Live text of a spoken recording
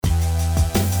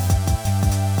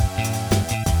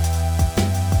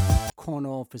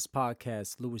Office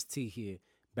Podcast. Louis T here,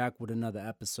 back with another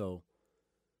episode.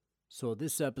 So,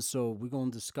 this episode, we're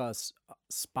going to discuss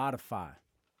Spotify.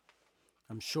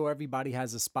 I'm sure everybody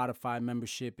has a Spotify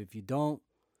membership. If you don't,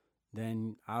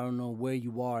 then I don't know where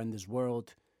you are in this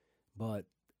world, but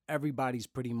everybody's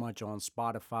pretty much on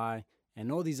Spotify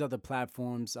and all these other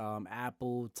platforms,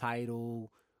 Apple,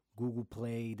 Tidal, Google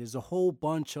Play. There's a whole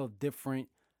bunch of different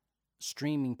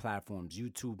streaming platforms,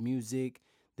 YouTube Music.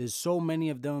 There's so many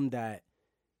of them that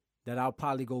I'll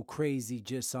probably go crazy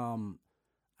just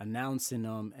announcing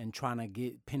them and trying to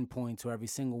get pinpoint to every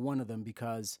single one of them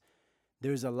because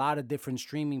there's a lot of different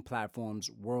streaming platforms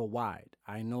worldwide.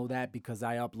 I know that because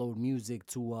I upload music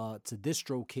to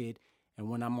DistroKid, and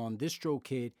when I'm on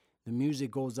DistroKid, the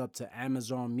music goes up to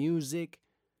Amazon Music,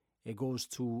 it goes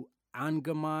to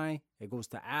Angamai, it goes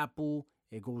to Apple,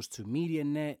 it goes to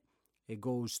MediaNet, it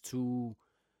goes to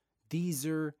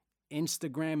Deezer,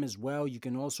 Instagram as well. You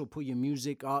can also put your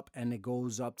music up and it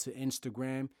goes up to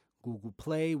Instagram, Google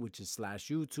Play, which is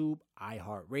 /YouTube,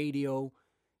 iHeartRadio.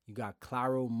 You got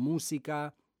Claro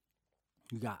Musica.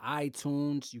 You got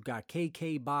iTunes. You got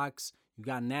KKBox. You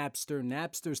got Napster.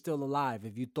 Napster's still alive.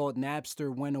 If you thought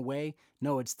Napster went away,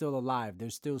 no, it's still alive.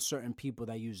 There's still certain people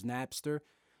that use Napster.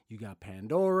 You got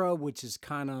Pandora, which is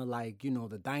kind of like,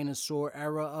 the dinosaur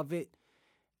era of it.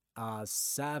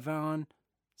 Savon,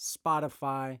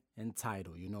 Spotify, and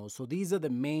Tidal, So these are the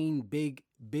main big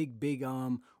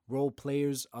role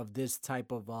players of this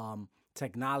type of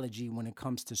technology when it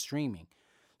comes to streaming.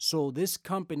 So this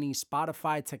company,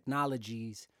 Spotify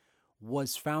Technologies,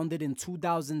 was founded in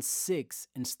 2006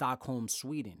 in Stockholm,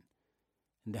 Sweden.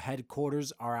 And the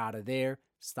headquarters are out of there,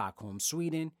 Stockholm,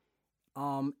 Sweden.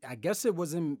 I guess it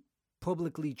wasn't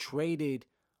publicly traded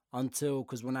until,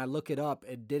 because when I look it up,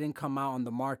 it didn't come out on the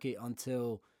market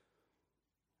until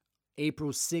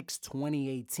April 6,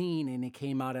 2018, and it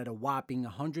came out at a whopping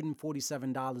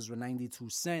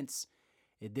 $147.92.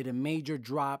 It did a major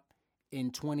drop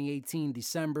in 2018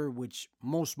 December, which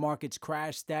most markets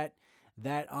crashed that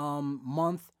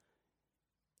month.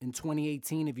 In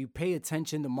 2018, if you pay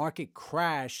attention, the market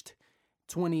crashed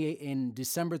in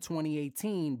December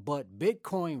 2018, but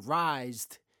Bitcoin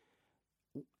rised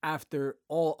after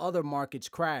all other markets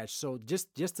crashed. So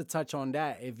just to touch on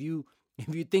that, if you're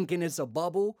thinking it's a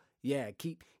bubble, yeah,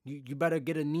 you better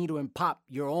get a needle and pop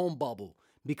your own bubble,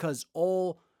 because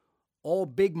all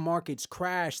big markets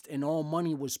crashed and all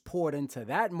money was poured into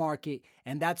that market,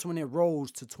 and that's when it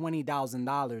rose to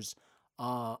 $20,000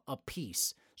 a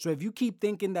piece. So if you keep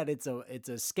thinking that it's a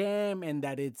scam and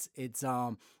that it's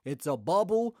a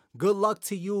bubble, good luck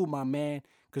to you, my man,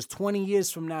 because 20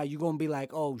 years from now you're gonna be like,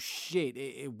 oh shit,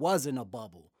 it wasn't a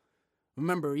bubble.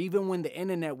 Remember, even when the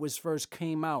internet first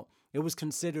came out, it was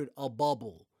considered a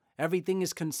bubble. Everything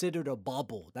is considered a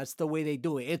bubble. That's the way they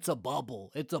do it. It's a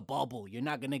bubble. It's a bubble. You're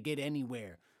not going to get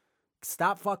anywhere.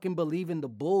 Stop fucking believing the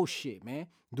bullshit, man.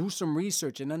 Do some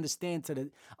research and understand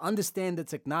the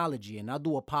technology. And I'll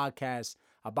do a podcast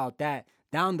about that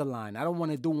down the line. I don't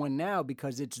want to do one now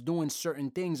because it's doing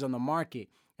certain things on the market.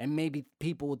 And maybe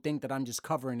people will think that I'm just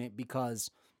covering it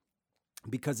because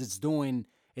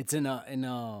it's in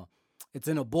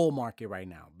a bull market right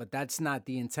now. But that's not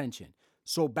the intention.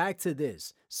 So back to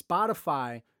this.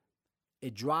 Spotify,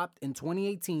 it dropped in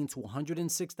 2018 to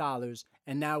 $106,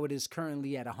 and now it is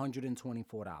currently at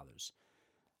 $124.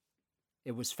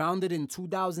 It was founded in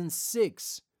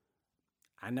 2006.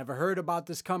 I never heard about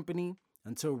this company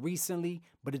until recently,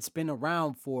 but it's been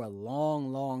around for a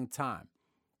long, long time.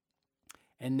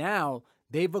 And now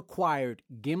they've acquired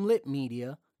Gimlet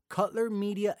Media, Cutler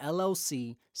Media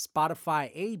LLC,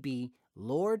 Spotify AB,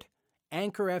 Lord,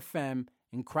 Anchor FM,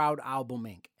 and Crowd Album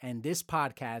Inc. And this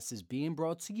podcast is being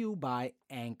brought to you by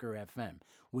Anchor FM,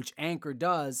 which Anchor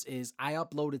does is I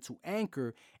upload it to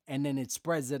Anchor and then it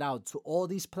spreads it out to all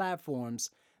these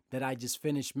platforms that I just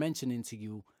finished mentioning to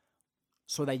you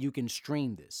so that you can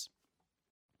stream this.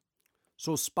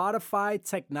 So Spotify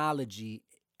Technology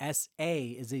SA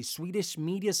is a Swedish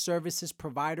media services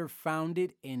provider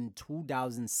founded in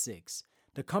 2006.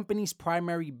 The company's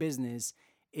primary business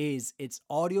is its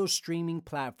audio streaming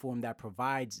platform that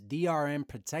provides DRM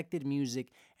protected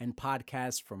music and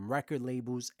podcasts from record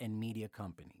labels and media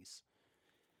companies.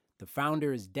 The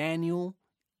founder is Daniel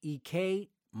E.K.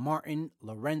 Martin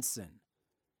Lorentzen,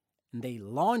 and they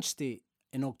launched it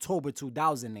in October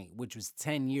 2008, which was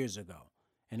 10 years ago,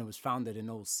 and it was founded in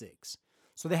 2006.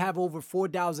 So they have over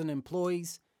 4,000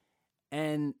 employees,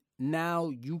 and now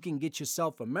you can get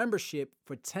yourself a membership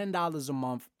for $10 a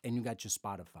month, and you got your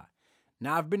Spotify.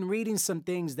 Now, I've been reading some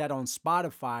things that on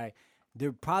Spotify,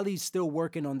 they're probably still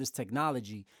working on this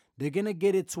technology. they're going to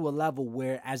get it to a level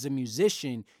where as a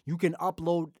musician, you can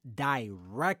upload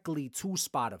directly to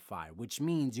Spotify, which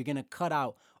means you're going to cut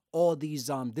out all these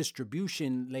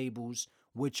distribution labels,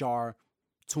 which are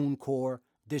TuneCore,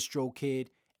 DistroKid,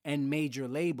 and major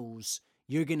labels.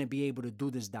 You're going to be able to do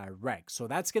this direct. So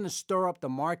that's going to stir up the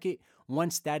market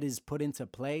once that is put into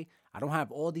play. I don't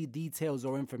have all the details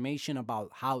or information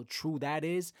about how true that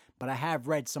is, but I have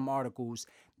read some articles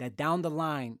that down the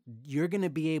line, you're going to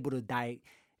be able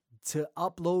to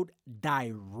upload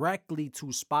directly to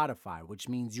Spotify, which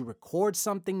means you record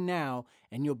something now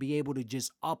and you'll be able to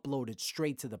just upload it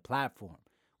straight to the platform,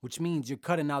 which means you're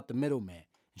cutting out the middleman.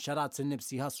 Shout out to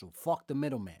Nipsey Hussle. Fuck the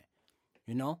middleman,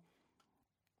 you know?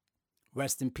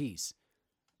 Rest in peace.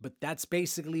 But that's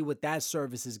basically what that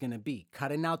service is going to be.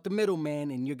 Cutting out the middleman,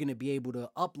 and you're going to be able to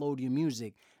upload your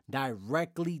music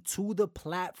directly to the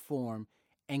platform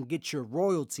and get your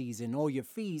royalties and all your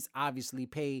fees. Obviously,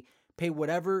 pay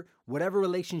whatever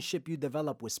relationship you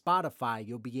develop with Spotify,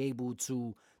 you'll be able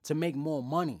to make more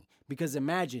money. Because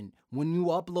imagine, when you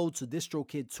upload to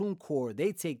DistroKid, TuneCore,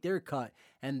 they take their cut,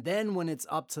 and then when it's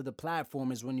up to the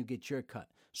platform is when you get your cut.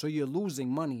 So you're losing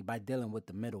money by dealing with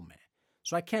the middleman.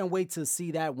 So I can't wait to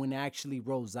see that when it actually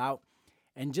rolls out.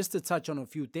 And just to touch on a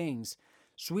few things,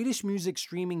 Swedish music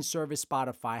streaming service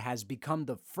Spotify has become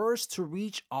the first to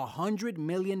reach 100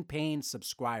 million paying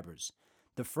subscribers.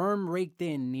 The firm raked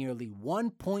in nearly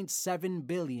 $1.7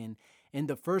 billion in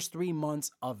the first 3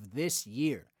 months of this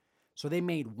year. So they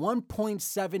made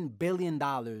 $1.7 billion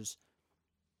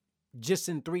just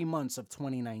in 3 months of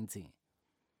 2019.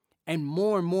 And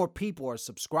more people are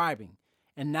subscribing.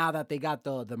 And now that they got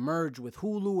the merge with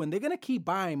Hulu, and they're going to keep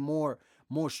buying more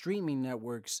streaming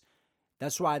networks,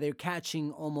 that's why they're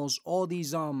catching almost all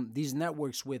these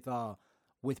networks with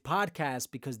podcasts,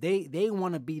 because they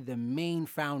want to be the main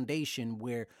foundation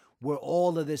where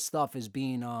all of this stuff is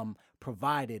being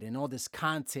provided and all this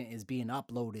content is being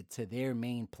uploaded to their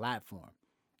main platform.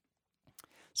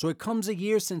 So it comes a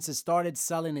year since it started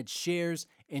selling its shares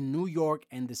in New York,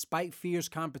 and despite fierce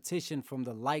competition from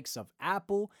the likes of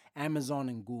Apple, Amazon,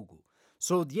 and Google.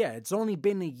 So yeah, it's only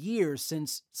been a year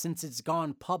since it's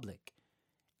gone public.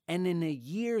 And in a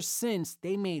year since,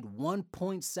 they made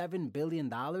 $1.7 billion.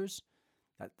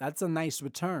 That's a nice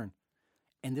return.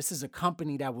 And this is a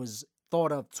company that was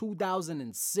thought of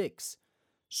 2006.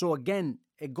 So again,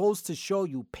 it goes to show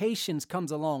you patience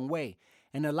comes a long way.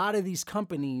 And a lot of these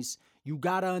companies, you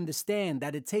got to understand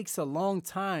that it takes a long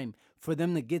time for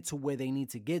them to get to where they need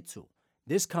to get to.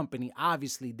 This company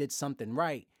obviously did something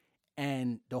right,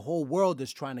 and the whole world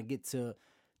is trying to get to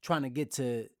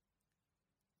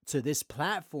this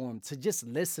platform to just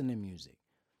listen to music.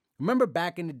 Remember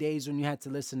back in the days when you had to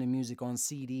listen to music on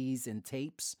CDs and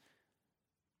tapes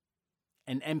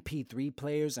and MP3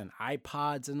 players and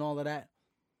iPods and all of that?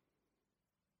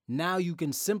 Now you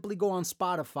can simply go on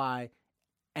Spotify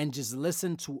and just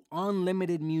listen to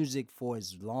unlimited music for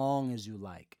as long as you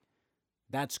like.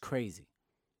 That's crazy.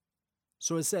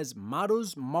 So it says,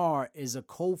 Maros Mar is a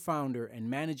co-founder and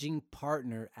managing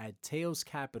partner at Teos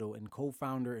Capital and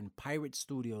co-founder in Pirate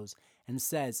Studios, and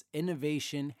says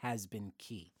innovation has been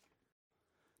key.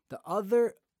 The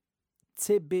other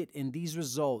tidbit in these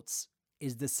results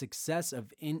is the success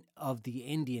of the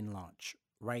Indian launch,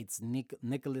 writes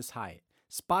Nicholas Hyatt.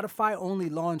 Spotify only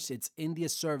launched its India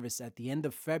service at the end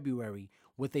of February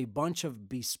with a bunch of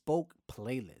bespoke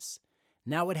playlists.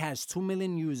 Now it has 2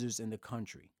 million users in the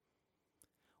country.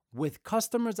 With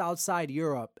customers outside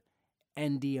Europe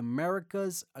and the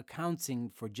Americas accounting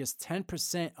for just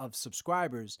 10% of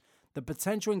subscribers, the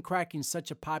potential in cracking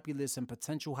such a populous and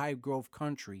potential high-growth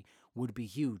country would be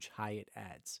huge, Hyatt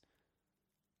adds.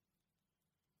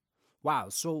 Wow,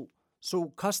 so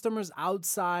customers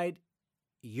outside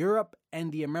Europe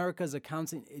and the Americas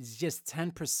accounting is just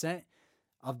 10%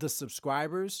 of the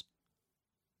subscribers.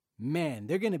 Man,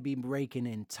 they're going to be raking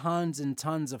in tons and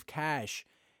tons of cash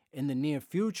in the near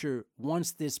future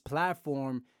once this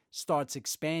platform starts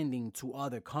expanding to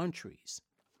other countries.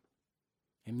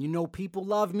 And you know, people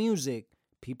love music.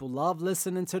 People love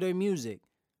listening to their music.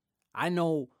 I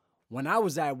know when I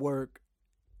was at work,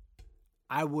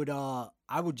 I would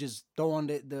just throw on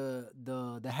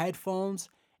the headphones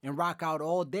and rock out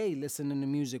all day listening to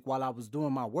music while I was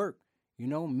doing my work. You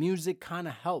know, music kind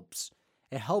of helps.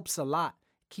 It helps a lot.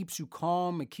 It keeps you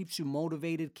calm. It keeps you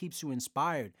motivated. Keeps you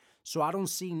inspired. So I don't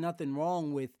see nothing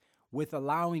wrong with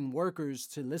allowing workers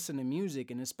to listen to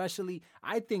music. And especially,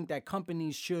 I think that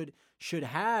companies should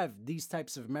have these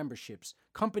types of memberships.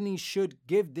 Companies should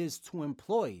give this to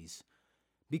employees,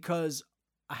 because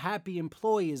a happy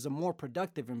employee is a more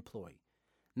productive employee.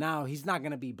 Now, he's not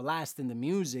going to be blasting the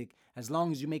music as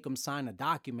long as you make him sign a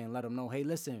document, let him know, hey,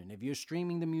 listen, if you're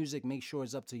streaming the music, make sure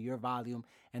it's up to your volume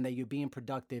and that you're being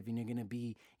productive and you're going to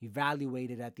be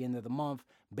evaluated at the end of the month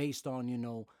based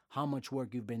on, how much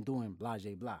work you've been doing, blah,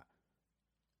 blah, blah.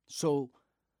 So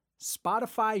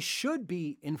Spotify should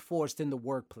be enforced in the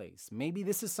workplace. Maybe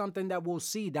this is something that we'll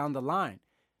see down the line.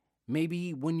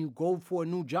 Maybe when you go for a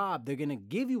new job, they're going to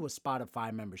give you a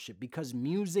Spotify membership because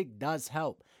music does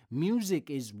help. Music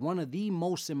is one of the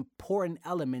most important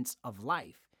elements of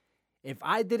life. If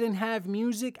I didn't have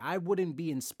music, I wouldn't be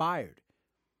inspired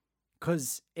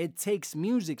because it takes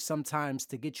music sometimes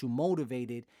to get you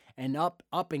motivated and up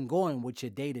and going with your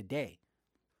day to day.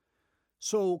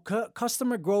 So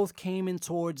customer growth came in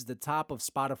towards the top of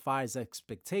Spotify's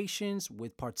expectations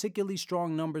with particularly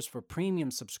strong numbers for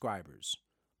premium subscribers.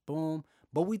 Boom.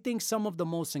 But we think some of the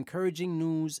most encouraging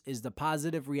news is the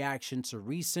positive reaction to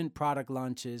recent product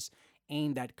launches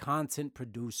aimed at content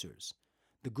producers.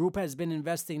 The group has been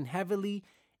investing heavily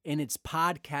in its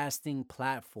podcasting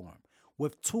platform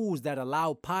with tools that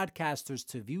allow podcasters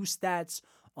to view stats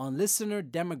on listener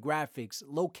demographics,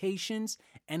 locations,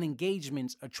 and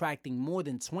engagements, attracting more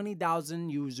than 20,000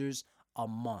 users a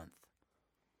month.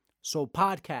 So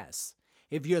podcasts,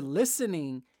 if you're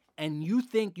listening and you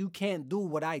think you can't do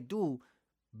what I do,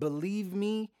 believe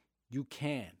me, you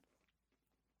can.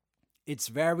 It's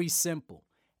very simple.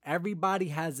 Everybody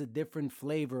has a different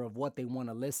flavor of what they want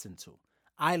to listen to.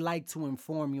 I like to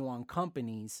inform you on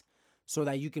companies so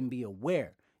that you can be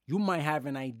aware. You might have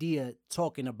an idea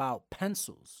talking about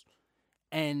pencils,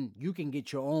 and you can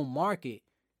get your own market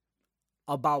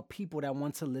about people that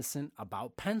want to listen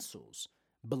about pencils.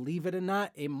 Believe it or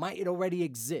not, it might already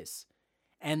exist.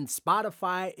 And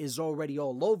Spotify is already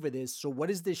all over this. So what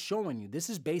is this showing you? This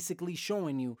is basically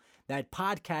showing you that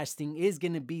podcasting is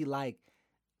going to be like,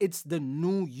 it's the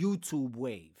new YouTube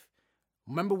wave.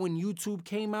 Remember when YouTube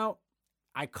came out?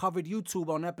 I covered YouTube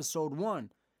on episode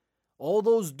 1. All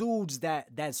those dudes that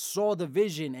saw the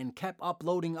vision and kept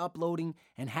uploading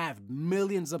and have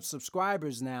millions of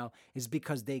subscribers now is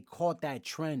because they caught that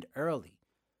trend early.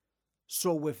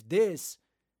 So with this,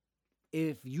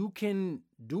 if you can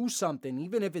do something,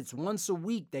 even if it's once a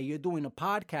week that you're doing a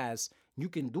podcast, you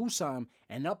can do something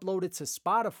and upload it to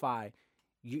Spotify,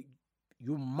 you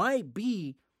might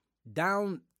be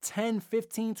down 10,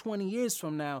 15, 20 years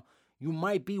from now, you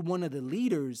might be one of the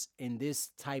leaders in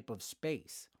this type of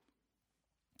space.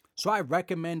 So I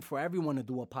recommend for everyone to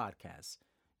do a podcast.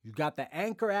 You got the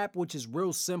Anchor app, which is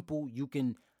real simple. You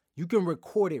can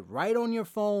record it right on your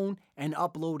phone and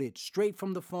upload it straight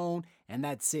from the phone, and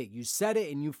that's it. You set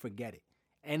it and you forget it.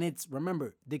 And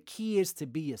remember, the key is to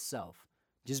be yourself.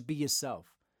 Just be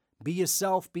yourself. Be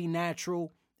yourself, be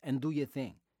natural, and do your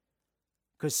thing.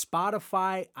 Because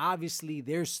Spotify, obviously,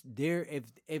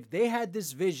 if they had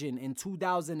this vision in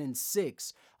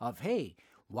 2006 of, hey,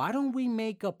 why don't we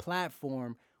make a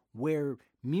platform where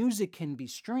music can be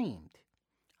streamed?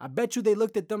 I bet you they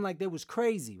looked at them like they was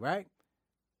crazy, right?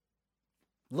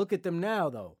 Look at them now,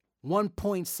 though.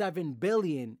 1.7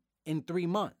 billion in 3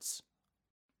 months.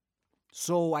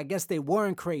 So I guess they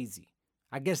weren't crazy.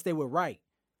 I guess they were right.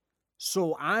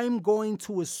 So I'm going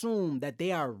to assume that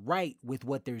they are right with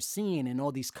what they're seeing in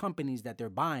all these companies that they're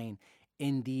buying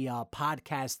in the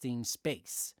podcasting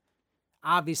space.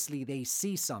 Obviously, they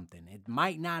see something. It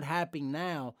might not happen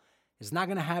now. It's not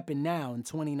going to happen now in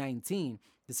 2019.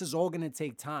 This is all going to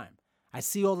take time. I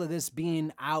see all of this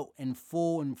being out in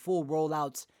full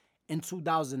rollouts in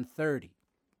 2030,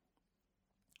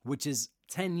 which is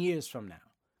 10 years from now,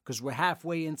 because we're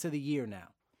halfway into the year now.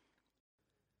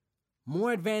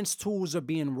 More advanced tools are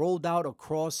being rolled out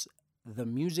across the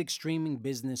music streaming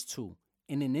business too.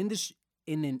 In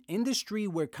an industry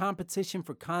where competition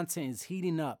for content is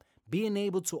heating up, being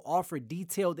able to offer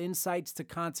detailed insights to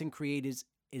content creators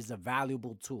is a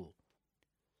valuable tool.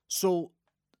 So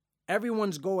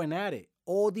everyone's going at it.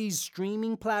 All these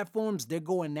streaming platforms, they're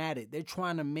going at it. They're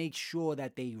trying to make sure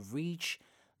that they reach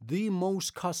the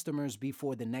most customers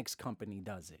before the next company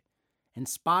does it. And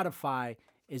Spotify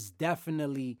is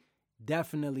definitely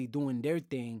doing their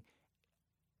thing.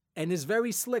 And it's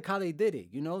very slick how they did it.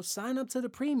 Sign up to the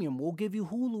premium. We'll give you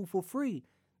Hulu for free.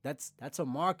 That's a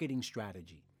marketing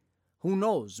strategy. Who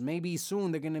knows? Maybe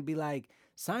soon they're going to be like,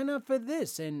 sign up for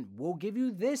this and we'll give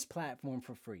you this platform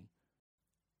for free.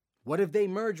 What if they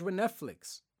merge with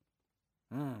Netflix?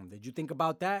 Did you think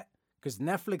about that? Because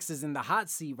Netflix is in the hot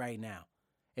seat right now.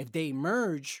 If they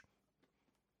merge,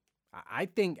 I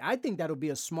think that'll be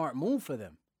a smart move for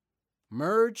them.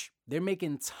 Merge, they're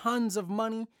making tons of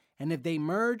money. And if they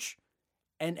merge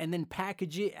and then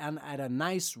package it at a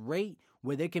nice rate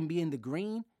where they can be in the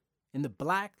green, In the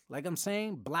black, like I'm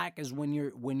saying, black is when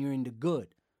you're in the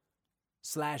good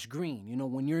 / green. You know,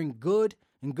 when you're in good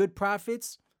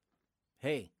profits,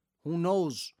 hey, who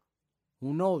knows?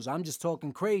 Who knows? I'm just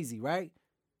talking crazy, right?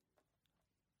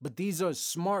 But these are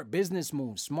smart business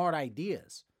moves, smart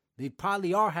ideas. They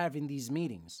probably are having these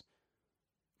meetings.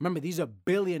 Remember, these are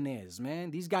billionaires, man.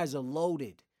 These guys are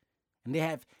loaded.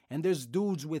 And there's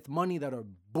dudes with money that are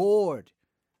bored.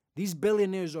 These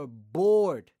billionaires are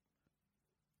bored.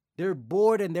 They're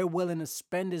bored and they're willing to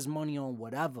spend his money on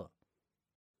whatever.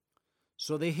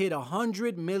 So they hit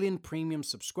 100 million premium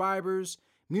subscribers.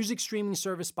 Music streaming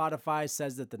service Spotify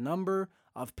says that the number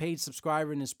of paid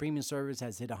subscribers in its premium service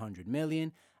has hit 100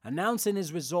 million. Announcing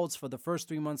its results for the first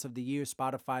 3 months of the year,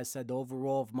 Spotify said the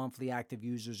overall monthly active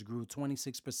users grew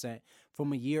 26%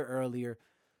 from a year earlier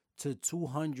to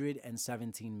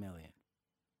 217 million.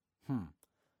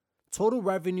 Total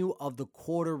revenue of the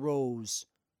quarter rose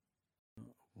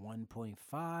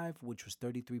 1.5, which was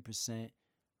 33%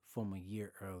 from a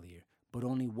year earlier, but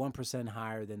only 1%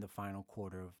 higher than the final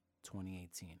quarter of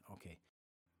 2018. Okay.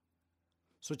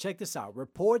 So check this out.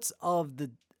 Reports of the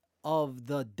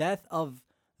death of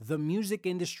the music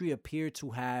industry appear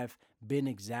to have been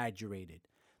exaggerated.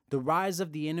 The rise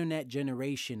of the internet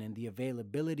generation and the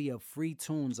availability of free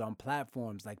tunes on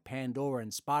platforms like Pandora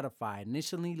and Spotify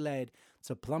initially led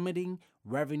to plummeting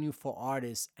revenue for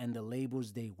artists and the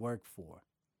labels they work for.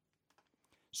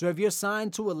 So if you're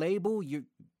signed to a label, you're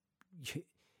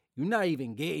not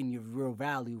even getting your real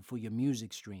value for your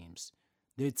music streams.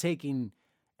 They're taking,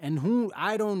 and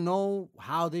I don't know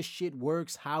how this shit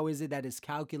works. How is it that it's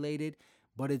calculated?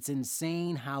 But it's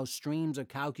insane how streams are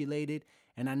calculated.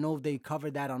 And I know they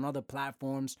covered that on other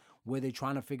platforms where they're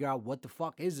trying to figure out what the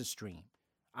fuck is a stream.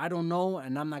 I don't know,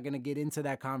 and I'm not going to get into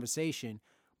that conversation.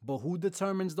 But who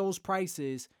determines those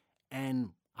prices? And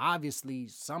obviously,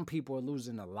 some people are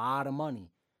losing a lot of money.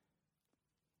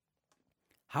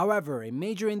 However, a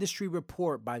major industry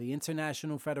report by the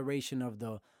International Federation of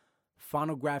the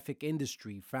Phonographic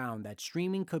Industry found that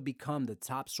streaming could become the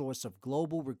top source of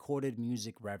global recorded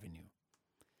music revenue.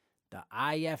 The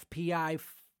IFPI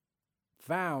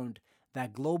found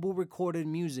that global recorded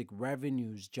music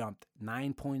revenues jumped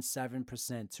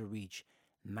 9.7% to reach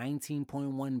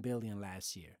 $19.1 billion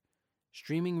last year.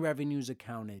 Streaming revenues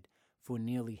accounted for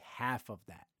nearly half of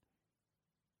that.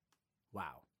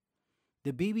 Wow.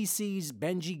 The BBC's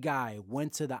Benji Guy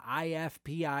went to the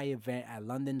IFPI event at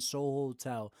London Soho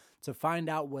Hotel to find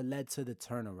out what led to the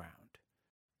turnaround.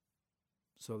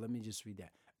 So let me just read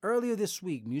that. Earlier this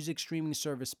week, music streaming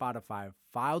service Spotify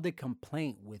filed a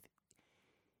complaint with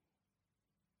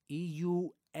EU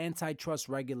antitrust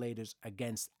regulators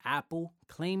against Apple,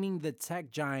 claiming the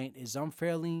tech giant is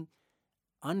unfairly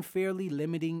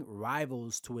limiting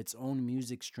rivals to its own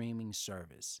music streaming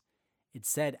service. It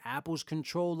said Apple's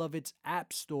control of its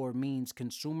App Store means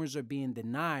consumers are being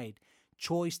denied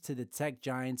choice to the tech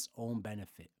giant's own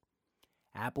benefit.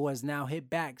 Apple has now hit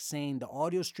back, saying the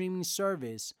audio streaming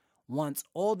service wants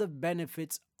all the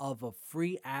benefits of a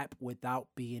free app without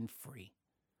being free.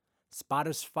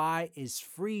 Spotify is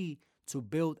free to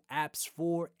build apps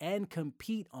for and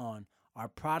compete on our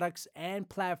products and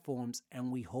platforms,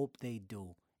 and we hope they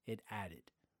do, it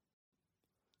added.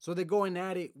 So they're going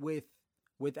at it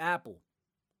with Apple.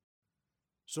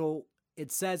 So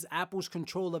it says Apple's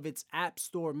control of its App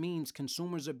Store means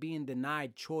consumers are being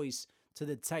denied choice to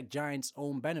the tech giant's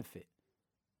own benefit.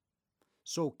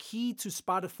 So key to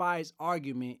Spotify's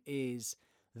argument is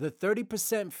the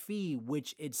 30% fee,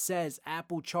 which it says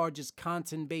Apple charges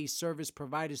content-based service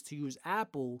providers to use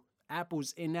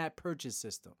Apple's in-app purchase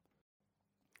system.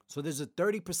 So there's a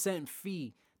 30%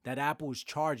 fee that Apple is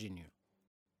charging you.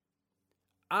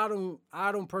 I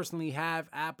don't personally have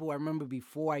Apple. I remember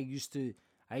before I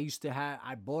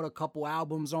bought a couple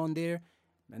albums on there,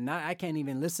 and now I can't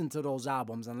even listen to those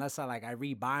albums unless I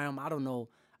rebuy them. I don't know.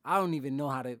 I don't even know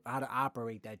how to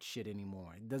operate that shit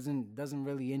anymore. It doesn't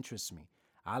really interest me.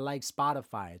 I like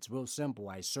Spotify. It's real simple.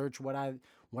 I search what I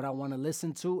want to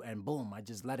listen to, and boom, I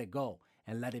just let it go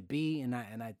and let it be, and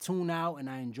I tune out and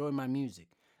I enjoy my music.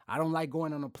 I don't like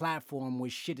going on a platform where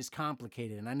shit is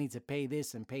complicated and I need to pay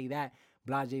this and pay that,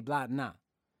 blah, blah, blah. Nah.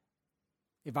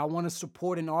 If I want to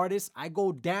support an artist, I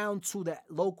go down to the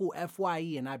local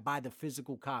FYE and I buy the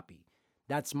physical copy.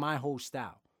 That's my whole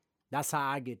style. That's how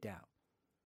I get down.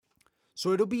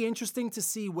 So it'll be interesting to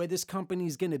see where this company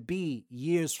is going to be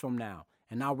years from now.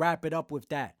 And I'll wrap it up with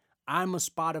that. I'm a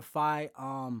Spotify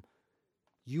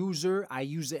user. I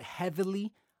use it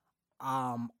heavily.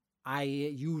 I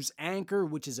use Anchor,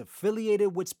 which is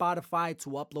affiliated with Spotify, to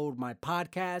upload my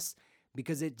podcast.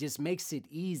 because it just makes it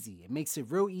easy. It makes it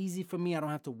real easy for me. I don't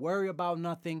have to worry about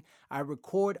nothing. I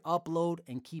record, upload,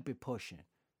 and keep it pushing.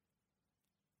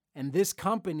 And this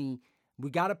company, we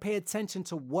got to pay attention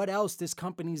to what else this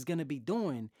company is going to be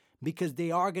doing, because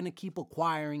they are going to keep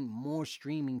acquiring more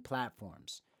streaming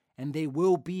platforms, and they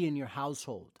will be in your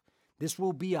household. This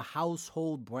will be a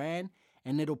household brand,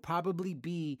 and it'll probably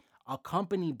be a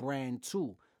company brand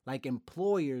too. Like,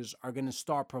 employers are going to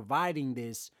start providing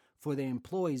this for their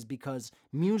employees, because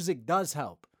music does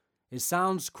help. It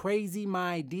sounds crazy,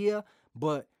 my idea,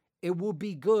 but it will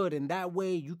be good. And that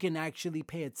way you can actually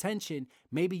pay attention.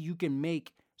 Maybe you can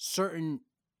make certain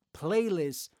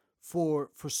playlists for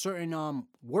certain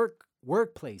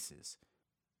workplaces.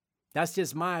 That's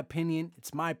just my opinion.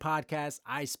 It's my podcast.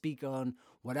 I speak on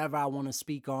whatever I want to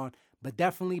speak on, but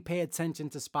definitely pay attention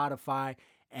to Spotify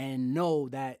and know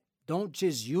that don't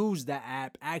just use the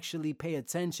app, actually pay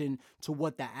attention to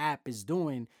what the app is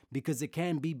doing, because it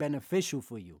can be beneficial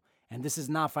for you. And this is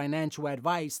not financial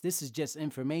advice. This is just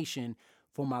information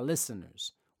for my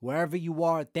listeners. Wherever you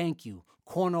are, thank you.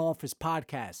 Corner Office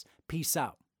Podcast. Peace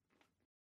out.